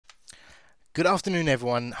Good afternoon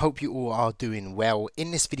everyone, hope you all are doing well.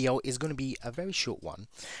 In this video is going to be a very short one.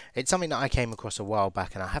 It's something that I came across a while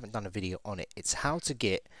back and I haven't done a video on it. It's how to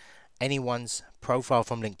get anyone's profile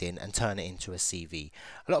from LinkedIn and turn it into a CV.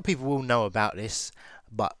 A lot of people will know about this,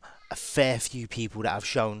 but a fair few people that I've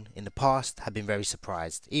shown in the past have been very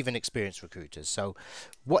surprised, even experienced recruiters. So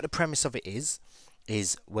what the premise of it is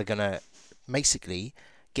we're going to basically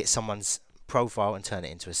get someone's profile and turn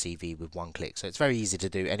it into a CV with one click. So it's very easy to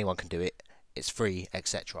do, anyone can do it. It's free,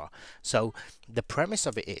 etc. So the premise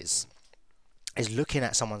of it is looking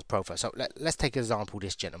at someone's profile. So let's take an example.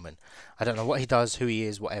 This gentleman, I don't know what he does, who he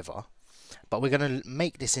is, whatever, but we're going to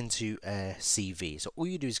make this into a CV. So all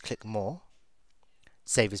you do is click more,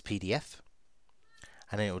 save as PDF,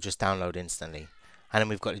 and then it will just download instantly. And then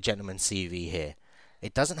we've got the gentleman's CV here.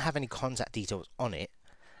 It doesn't have any contact details on it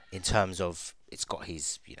in terms of it's got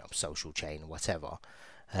his social chain or whatever,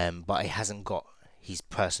 but it hasn't got his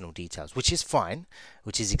personal details, which is fine,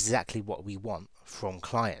 which is exactly what we want from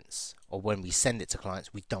clients, or when we send it to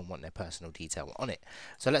clients we don't want their personal detail on it.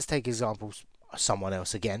 So let's take examples someone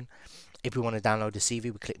else again. If we want to download the CV,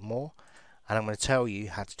 we click more, and I'm going to tell you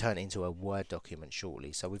how to turn it into a Word document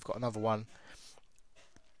shortly. So we've got another one,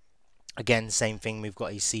 again same thing, we've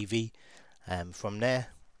got his CV, from there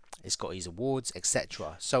it's got his awards,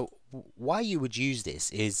 etc. So why you would use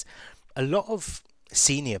this is a lot of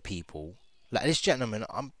senior people, like this gentleman,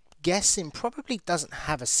 I'm guessing probably doesn't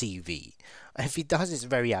have a CV. If he does, it's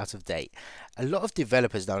very out of date. A lot of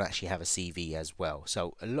developers don't actually have a CV as well.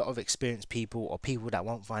 So a lot of experienced people, or people that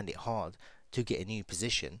won't find it hard to get a new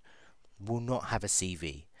position, will not have a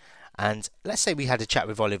CV. And let's say we had a chat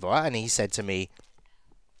with Oliver and he said to me,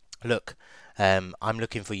 look, I'm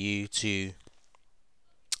looking for you to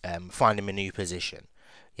find him a new position.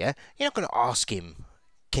 Yeah, you're not going to ask him,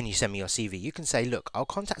 can you send me your CV? You can say, look, I'll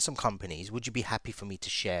contact some companies. Would you be happy for me to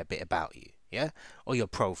share a bit about you? Yeah, or your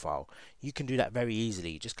profile. You can do that very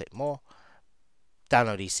easily. You just click more,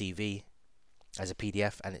 download his CV as a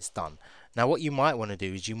PDF, and it's done. Now, what you might want to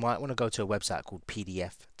do is you might want to go to a website called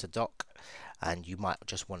PDF to Doc, and you might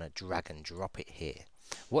just want to drag and drop it here.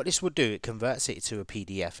 What this will do, it converts it to a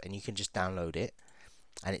PDF, and you can just download it,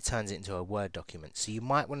 and it turns it into a Word document. So you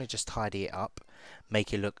might want to just tidy it up,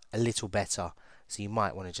 make it look a little better. So you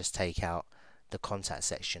might want to just take out the contact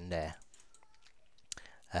section there,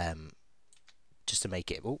 just to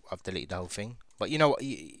make it. Oh, I've deleted the whole thing. But you know what?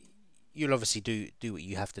 You'll obviously do what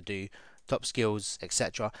you have to do, top skills,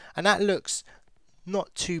 etc. And that looks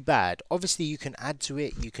not too bad. Obviously, you can add to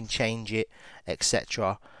it, you can change it,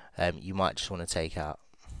 etc. You might just want to take out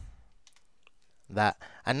that,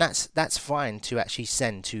 and that's fine to actually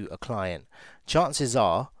send to a client. Chances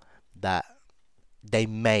are that they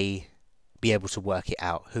may be able to work it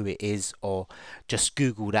out who it is, or just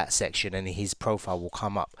Google that section and his profile will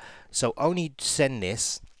come up. So only send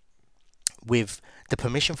this with the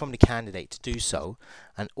permission from the candidate to do so,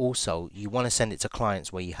 and also you want to send it to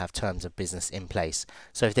clients where you have terms of business in place.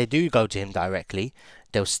 So if they do go to him directly,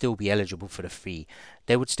 they'll still be eligible for the fee.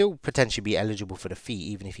 They would still potentially be eligible for the fee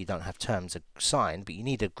even if you don't have terms signed, but you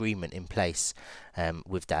need agreement in place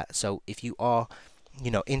with that. So if you are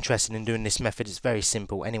interested in doing this method, it's very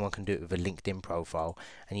simple. Anyone can do it with a LinkedIn profile,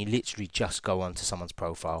 and you literally just go onto someone's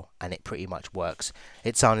profile and it pretty much works.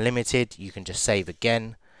 It's unlimited. You can just save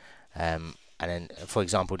again, and then for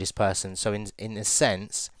example this person. So in a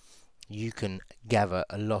sense you can gather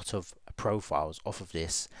a lot of profiles off of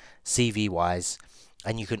this CV wise,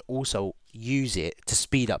 and you can also use it to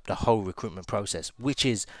speed up the whole recruitment process, which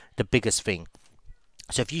is the biggest thing.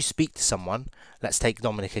 So if you speak to someone, let's take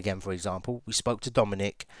Dominic again for example. We spoke to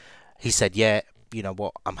Dominic, he said, yeah, you know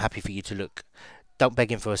what, I'm happy for you to look. Don't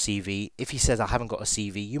beg him for a CV. If he says I haven't got a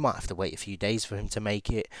CV, you might have to wait a few days for him to make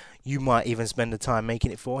it. You might even spend the time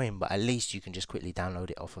making it for him, but at least you can just quickly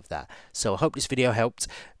download it off of that. So I hope this video helped.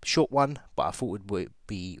 Short one, but I thought it would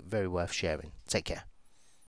be very worth sharing. Take care.